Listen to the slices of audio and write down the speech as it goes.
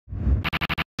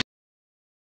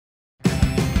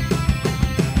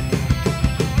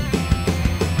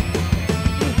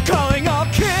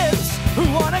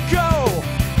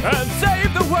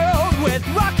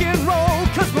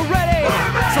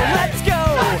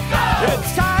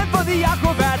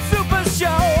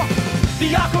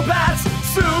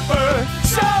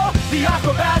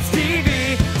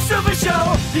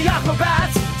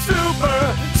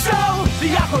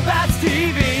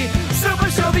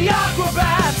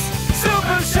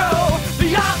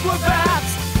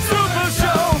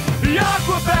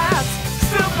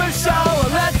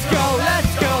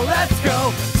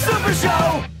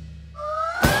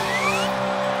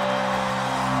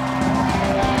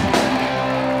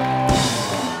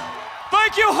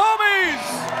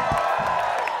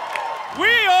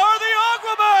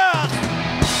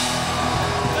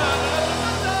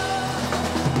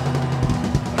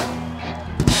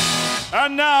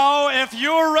And now, if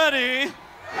you're ready,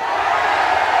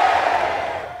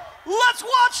 let's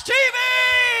watch TV!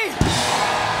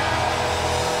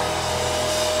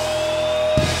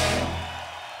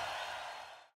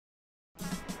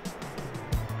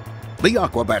 The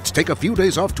Aquabats take a few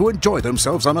days off to enjoy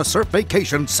themselves on a surf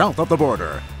vacation south of the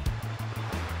border.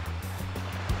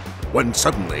 When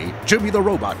suddenly, Jimmy the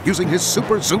Robot, using his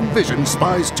super zoom vision,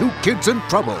 spies two kids in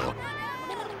trouble.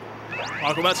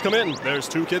 Aquabats, come in. There's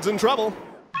two kids in trouble.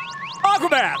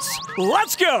 Aquabats,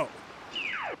 let's go!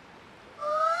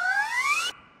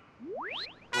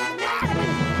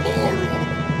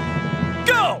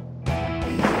 Go!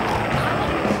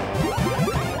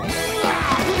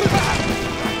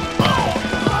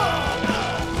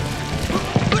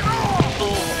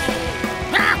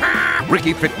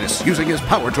 Ricky Fitness, using his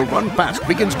power to run fast,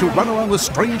 begins to run around the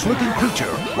strange-looking creature,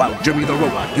 while Jimmy the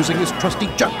Robot, using his trusty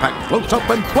jetpack, floats up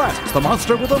and blasts the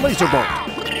monster with a laser bolt.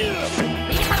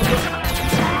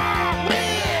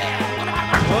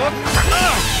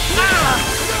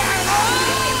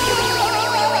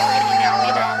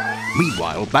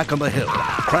 Meanwhile, back on the hill,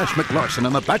 Crash McLarson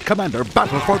and the Bat Commander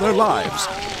battle for their lives.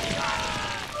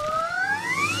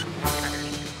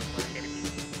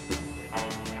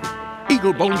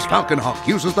 Eaglebone's Falconhawk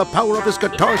uses the power of his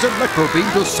guitar's electro beam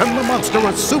to send the monster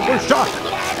a super shock.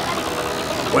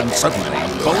 When suddenly,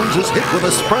 Bones is hit with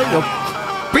a spray of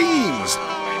beams.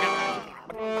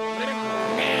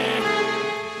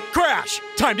 Crash,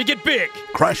 time to get big!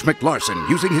 Crash McLarson,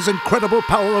 using his incredible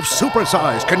power of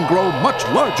supersize, can grow much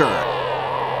larger.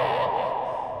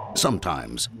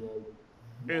 Sometimes.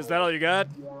 Is that all you got?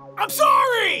 I'm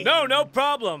sorry! No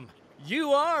problem.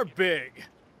 You are big.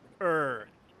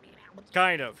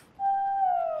 Kind of.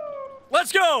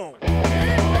 Let's go!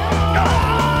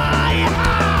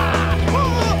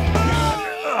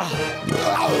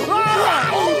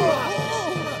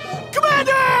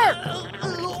 Commander!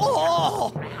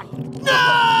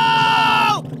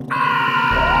 No!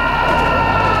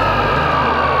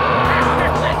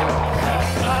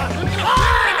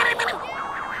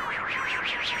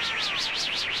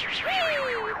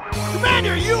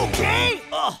 Commander, are you okay?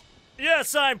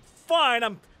 Yes, I'm fine.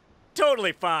 I'm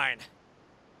totally fine.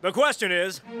 The question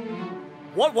is,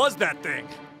 what was that thing?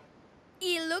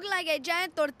 It looked like a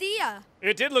giant tortilla.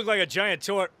 It did look like a giant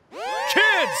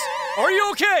Kids! Are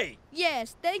you okay?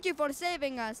 Yes, thank you for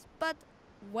saving us. But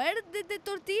where did the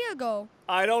tortilla go?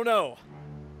 I don't know.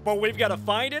 But we've got to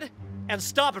find it and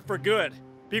stop it for good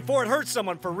before it hurts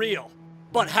someone for real.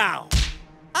 But how?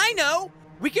 I know!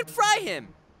 We can fry him!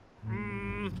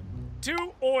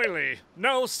 Too oily.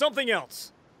 No, something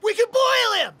else. We can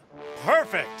boil him!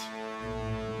 Perfect.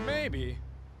 Maybe.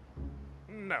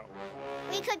 No.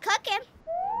 We could cook him.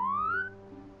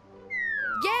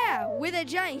 Yeah, with a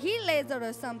giant heat laser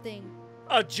or something.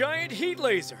 A giant heat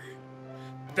laser.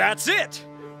 That's it.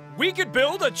 We could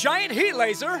build a giant heat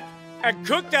laser and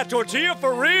cook that tortilla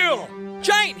for real.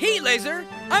 Giant heat laser?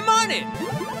 I'm on it!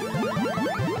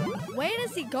 Where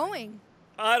is he going?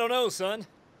 I don't know, son.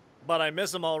 But I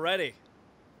miss him already.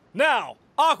 Now,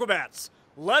 Aquabats,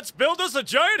 let's build us a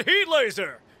giant heat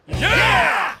laser!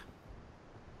 Yeah!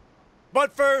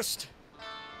 But first,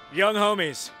 young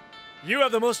homies, you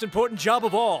have the most important job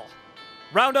of all.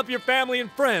 Round up your family and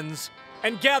friends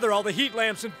and gather all the heat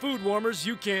lamps and food warmers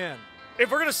you can. If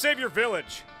we're gonna save your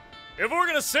village, if we're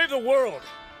gonna save the world,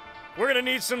 we're gonna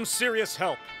need some serious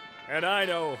help. And I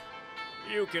know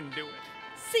you can do it.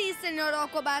 Si, Senor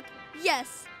Aquabat.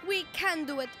 Yes, we can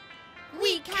do it.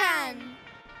 We can.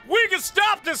 We can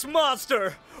stop this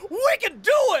monster! We can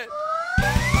do it!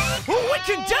 We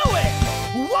can do it!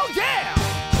 Whoa, yeah!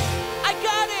 I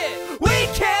got it! We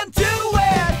can do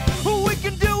it! We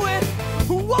can do it!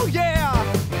 Whoa, yeah!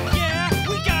 Yeah,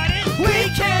 we got it! We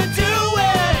can do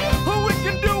it! We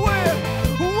can do it!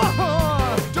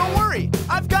 Whoa! Don't worry,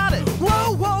 I've got it!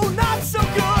 Whoa, not so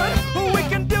good! We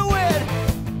can do it!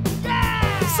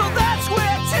 Yeah! So that's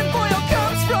where tinfoil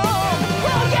comes from!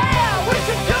 Well, yeah! We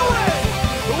can do it!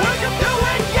 We can do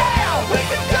it! Yeah! We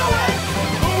can do it!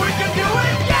 We can do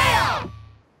it! Yeah!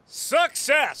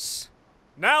 Success!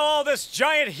 Now all this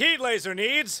giant heat laser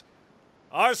needs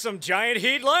are some giant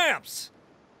heat lamps.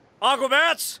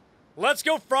 Aquabats, let's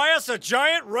go fry us a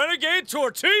giant renegade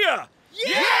tortilla!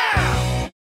 Yeah!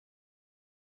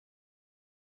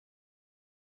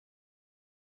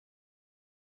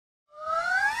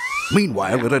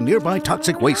 Meanwhile, at a nearby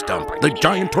toxic waste dump, the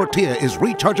giant tortilla is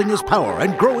recharging his power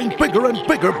and growing bigger and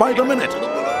bigger by the minute.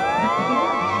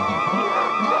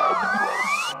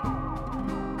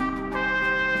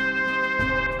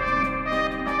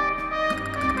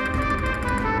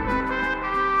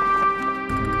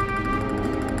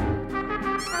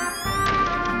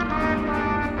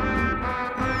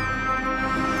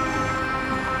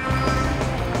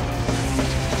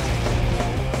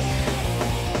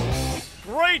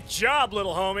 job,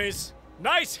 little homies.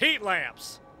 Nice heat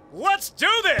lamps. Let's do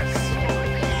this!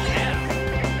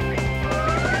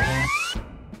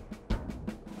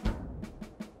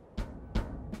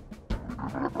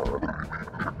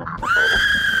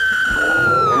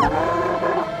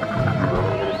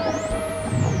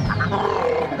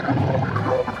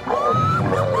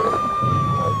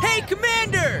 Hey,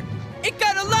 Commander! It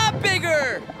got a lot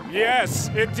bigger! Yes,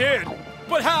 it did.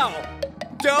 But how?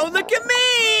 Don't look at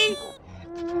me!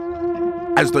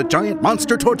 As the giant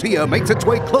monster tortilla makes its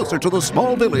way closer to the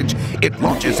small village, it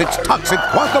launches its toxic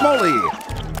guacamole.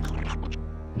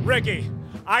 Ricky,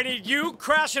 I need you,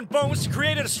 Crash, and Bones to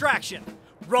create a distraction.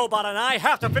 Robot and I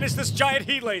have to finish this giant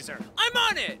heat laser. I'm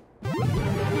on it!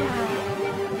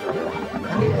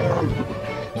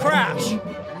 Crash,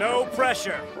 no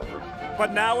pressure.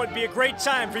 But now would be a great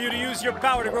time for you to use your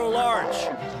power to grow large.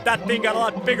 That thing got a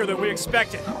lot bigger than we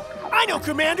expected. I know,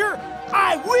 Commander!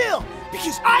 I will!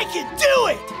 Because I can do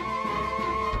it!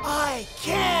 I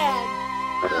can!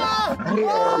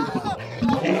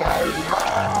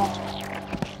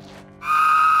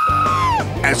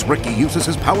 As Ricky uses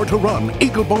his power to run,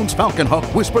 Eaglebone's Falcon Hawk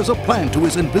whispers a plan to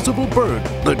his invisible bird,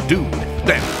 the Dude,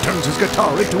 then turns his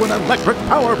guitar into an electric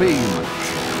power beam.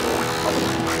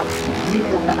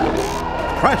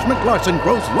 Crash McLarson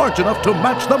grows large enough to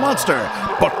match the monster,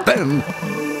 but then...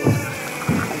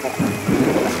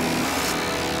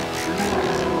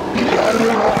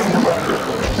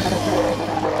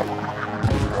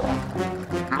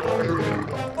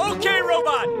 Okay,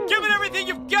 Robot, give it everything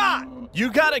you've got!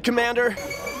 You got it, Commander.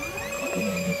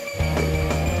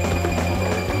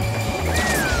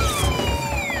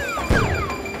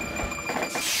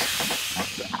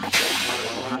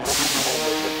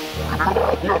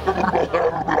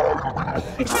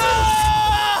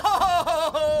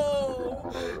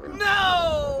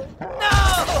 No! No!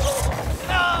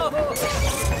 No!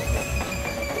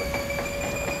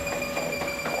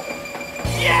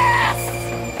 Yes!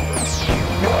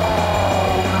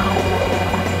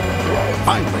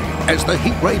 Finally, as the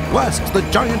heat ray blasts the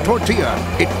giant tortilla,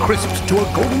 it crisps to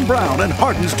a golden brown and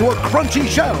hardens to a crunchy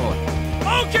shell.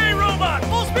 Okay, Robot,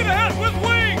 full speed ahead with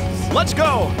wings! Let's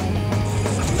go.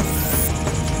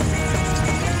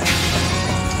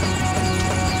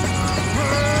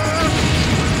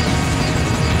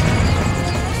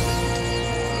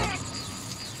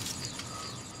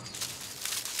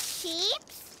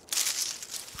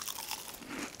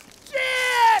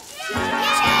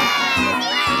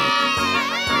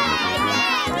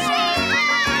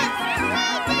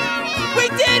 We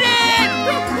did it!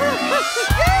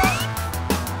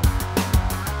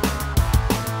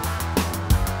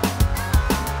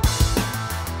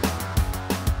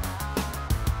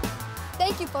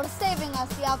 Thank you for saving us,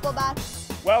 the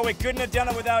Aquabats. Well, we couldn't have done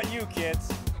it without you,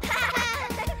 kids.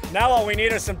 Now all we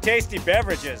need are some tasty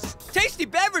beverages. Tasty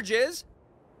beverages?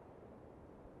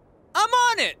 I'm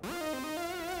on it!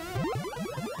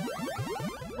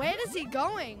 Where is he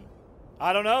going?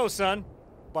 I don't know, son,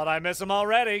 but I miss him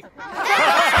already.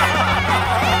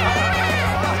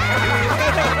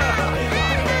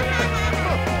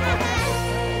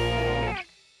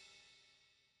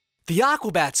 The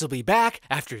Aquabats will be back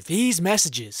after these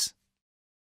messages.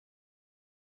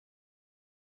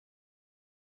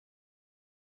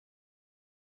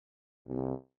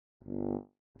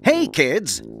 Hey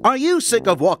kids, are you sick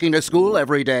of walking to school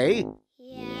every day?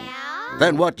 Yeah?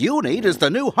 Then what you need is the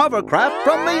new hovercraft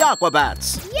from the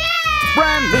Aquabats. Yeah!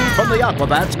 Brand new from the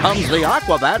Aquabats comes the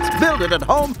Aquabats Build It at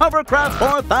Home Hovercraft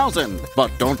 4000.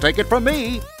 But don't take it from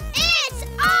me. It's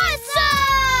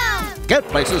awesome! Get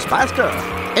places faster.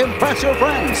 Impress your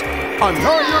friends.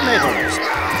 Annoy your neighbors.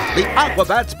 The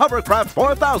Aquabats Hovercraft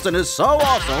 4000 is so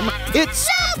awesome, it's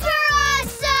Super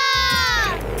awesome!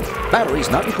 batteries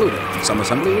not included. Some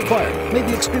assembly required. May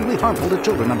be extremely harmful to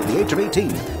children under the age of 18.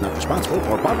 Not responsible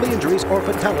for bodily injuries or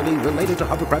fatality related to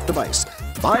hovercraft device.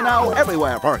 Buy now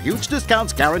everywhere for huge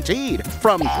discounts guaranteed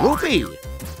from Groupie.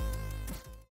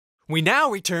 We now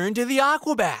return to the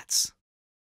Aquabats.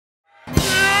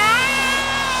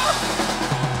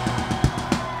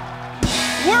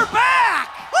 We're back!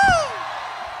 Woo!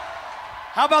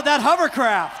 How about that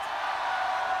hovercraft?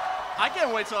 I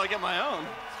can't wait till I get my own.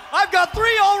 I've got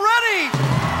 3 already!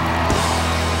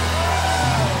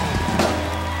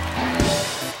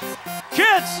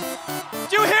 Kids,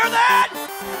 do you hear that?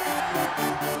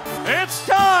 It's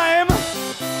time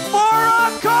for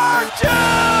a cartoon!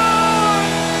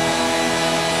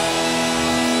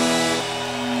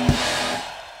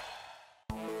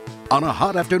 On a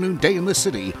hot afternoon day in the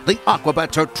city, the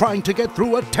Aquabats are trying to get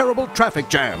through a terrible traffic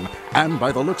jam. And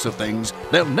by the looks of things,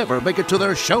 they'll never make it to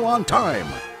their show on time.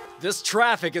 This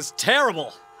traffic is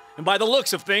terrible. And by the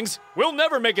looks of things, we'll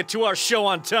never make it to our show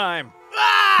on time.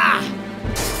 Ah!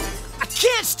 I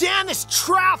can't stand this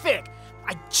traffic!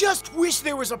 I just wish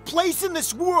there was a place in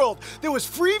this world that was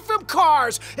free from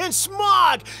cars and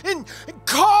smog and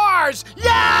cars!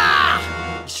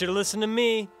 Yeah! You should have listened to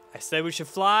me. I said we should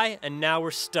fly, and now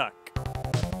we're stuck.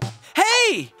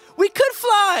 Hey! We could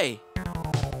fly!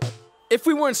 If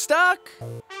we weren't stuck.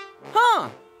 Huh?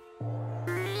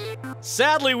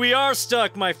 Sadly, we are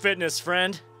stuck, my fitness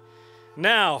friend.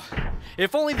 Now,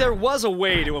 if only there was a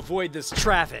way to avoid this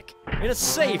traffic in a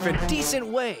safe and decent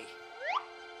way.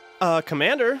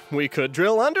 Commander, we could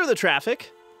drill under the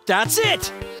traffic. That's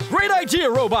it! Great idea,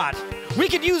 Robot! We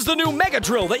could use the new Mega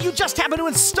Drill that you just happened to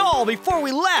install before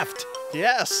we left!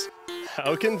 Yes.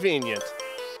 How convenient.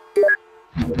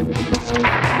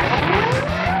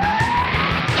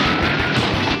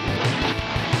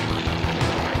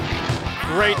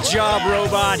 Great job,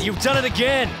 Robot! You've done it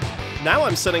again! Now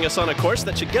I'm setting us on a course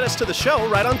that should get us to the show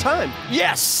right on time.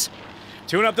 Yes!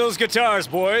 Tune up those guitars,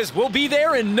 boys. We'll be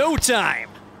there in no time.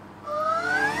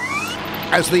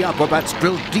 As the Aquabats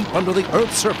drill deep under the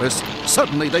Earth's surface,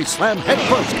 suddenly they slam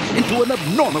headfirst into an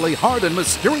abnormally hard and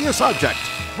mysterious object.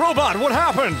 Robot, what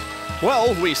happened?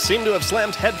 Well, we seem to have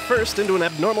slammed headfirst into an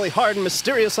abnormally hard and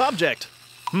mysterious object.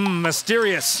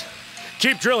 Mysterious.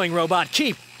 Keep drilling, Robot.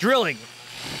 Keep drilling.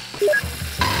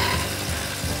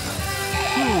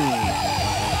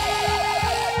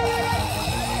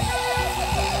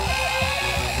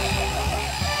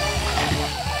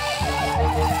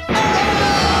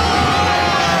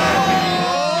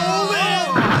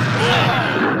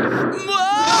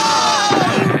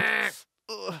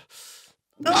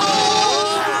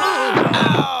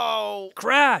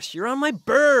 Crash, you're on my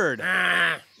bird.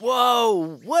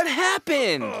 Whoa, what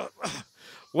happened?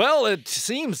 Well, it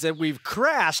seems that we've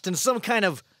crashed in some kind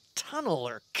of tunnel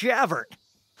or cavern.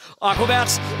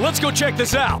 Aquabats, let's go check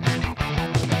this out.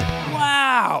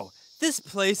 Wow, this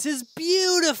place is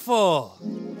beautiful.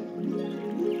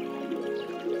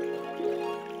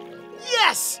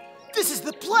 Yes! This is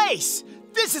the place!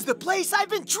 This is the place I've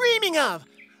been dreaming of!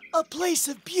 A place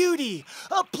of beauty,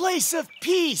 a place of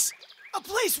peace, a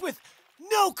place with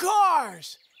no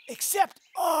cars, except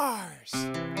ours.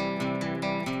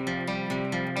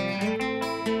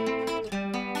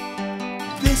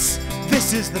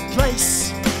 This is the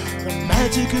place, the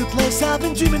magical place I've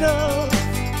been dreaming of.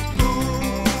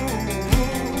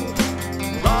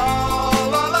 La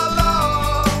la la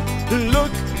la.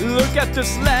 Look at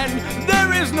this land.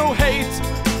 There is no hate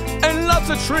and lots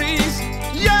of trees.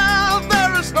 Yeah,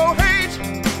 there is no hate,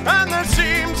 and there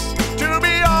seems to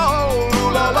be all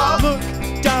la la. Look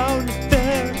down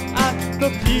there at the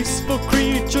peaceful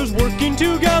creatures working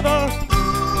together.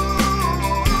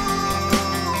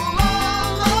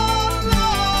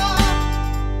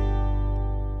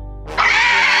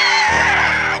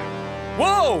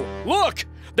 Whoa! Look!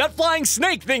 That flying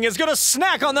snake thing is gonna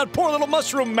snack on that poor little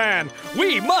mushroom man!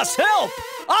 We must help!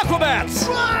 Aquabats!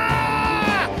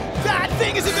 Ah! That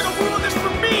thing isn't gonna ruin this for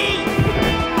me!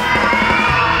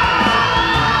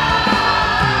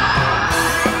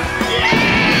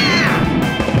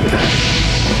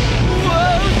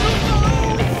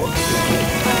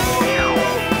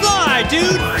 Fly,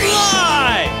 dude,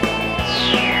 fly!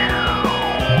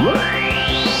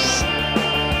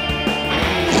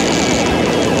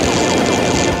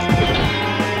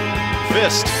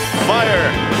 Fist,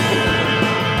 fire!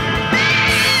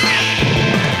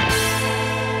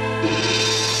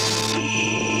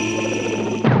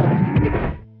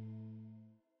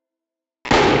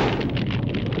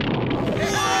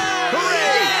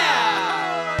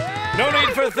 No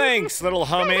need for thanks, little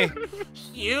homie.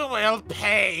 You will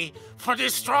pay for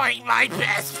destroying my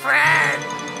best friend!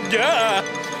 Yeah!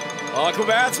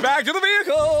 Aquabats, back to the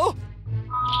vehicle!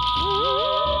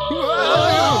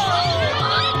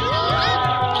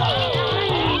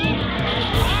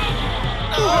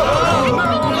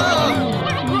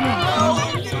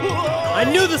 I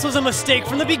knew this was a mistake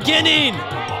from the beginning!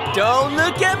 Don't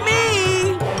look at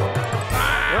me!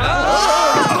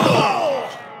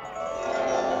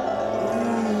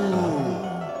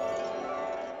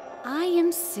 I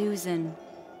am Susan,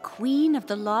 queen of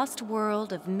the lost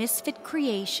world of misfit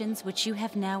creations which you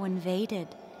have now invaded.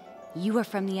 You are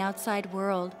from the outside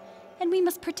world, and we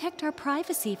must protect our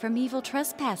privacy from evil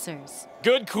trespassers.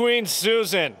 Good Queen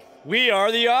Susan, we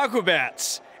are the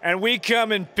Aquabats, and we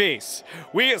come in peace.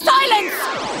 Silence!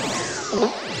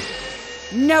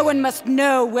 No one must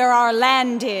know where our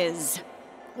land is.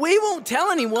 We won't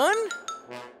tell anyone.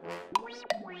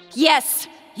 Yes,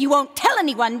 you won't tell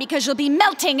anyone because you'll be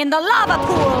melting in the lava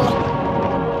pool.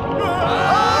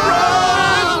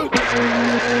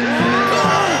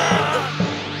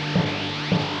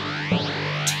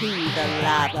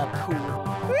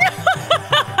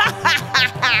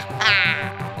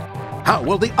 How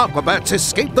will the Aquabats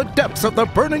escape the depths of the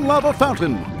burning lava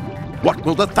fountain? What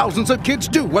will the thousands of kids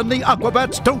do when the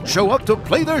Aquabats don't show up to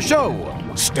play their show?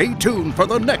 Stay tuned for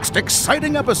the next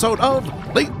exciting episode of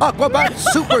the Aquabats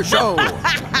Super Show.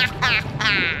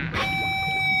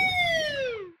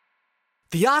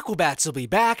 The Aquabats will be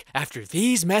back after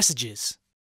these messages.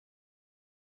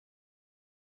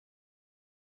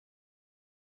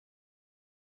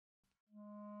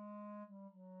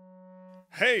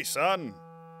 Hey, son.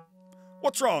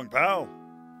 What's wrong, pal?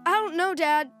 I don't know,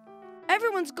 Dad.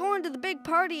 Everyone's going to the big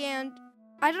party and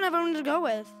I don't have anyone to go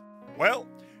with. Well,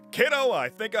 kiddo, I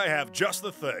think I have just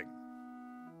the thing.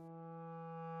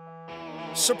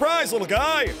 Surprise, little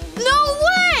guy! No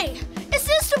way! It's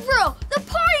Instabro, the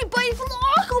party buddy from the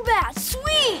Aquabats.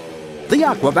 Sweet! The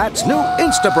Aquabats' new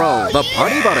Instabro, the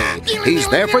party buddy. He's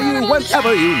there for you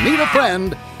whenever you need a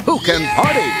friend who can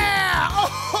party.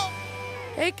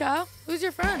 Hey, Kyle. Who's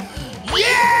your friend?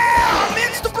 Yeah! I'm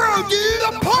Instabro, dude!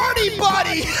 The party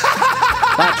buddy!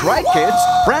 That's right, kids.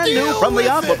 Brand new from the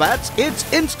Aquabats, it's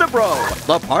Instabro,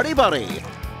 the party buddy.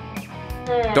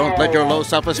 Don't let your low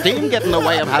self-esteem get in the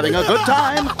way of having a good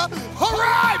time.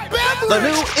 Hooray, beverage! The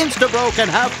new Instabro can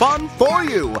have fun for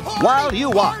you while you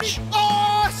watch.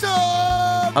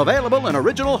 Awesome! Available in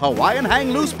original Hawaiian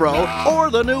Hang Loose Bro or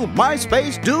the new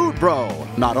MySpace Dude Bro.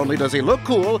 Not only does he look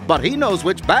cool, but he knows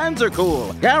which bands are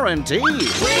cool. Guaranteed. We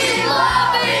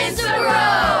love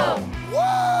Instabro!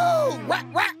 Woo!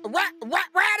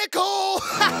 Radical!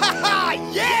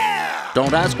 Yeah!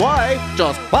 Don't ask why,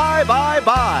 just bye, bye,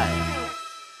 bye.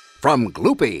 From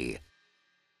Gloopy.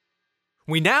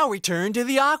 We now return to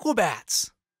the Aquabats.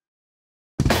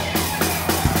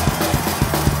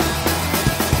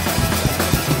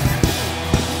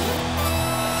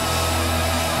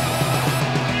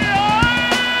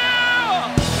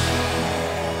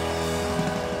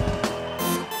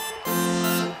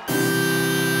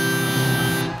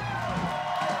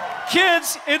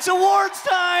 Kids, it's awards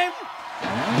time!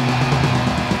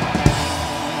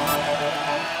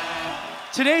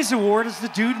 Today's award is the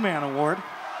Dude Man Award.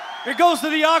 It goes to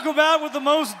the Aquabat with the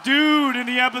most dude in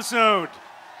the episode.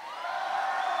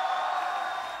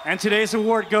 And today's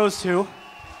award goes to...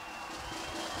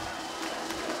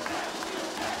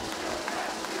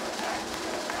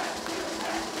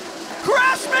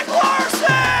 Crash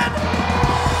McLarson!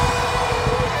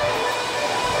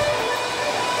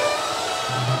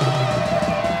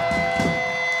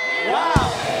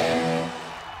 Wow!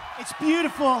 It's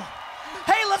beautiful.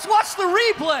 Hey, let's watch the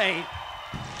replay.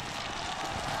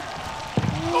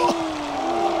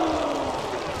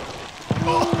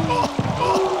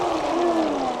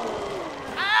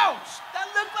 Ouch! That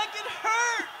looked like it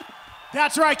hurt!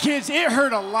 That's right, kids. It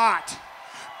hurt a lot.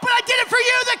 But I did it for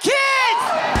you, the kids!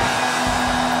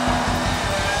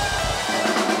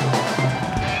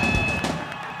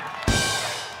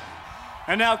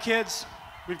 And now, kids,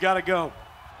 we've got to go.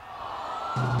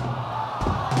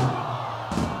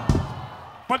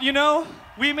 But you know,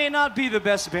 we may not be the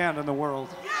best band in the world.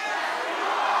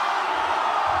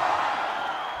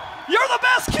 You're the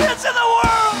best kids in the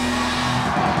world!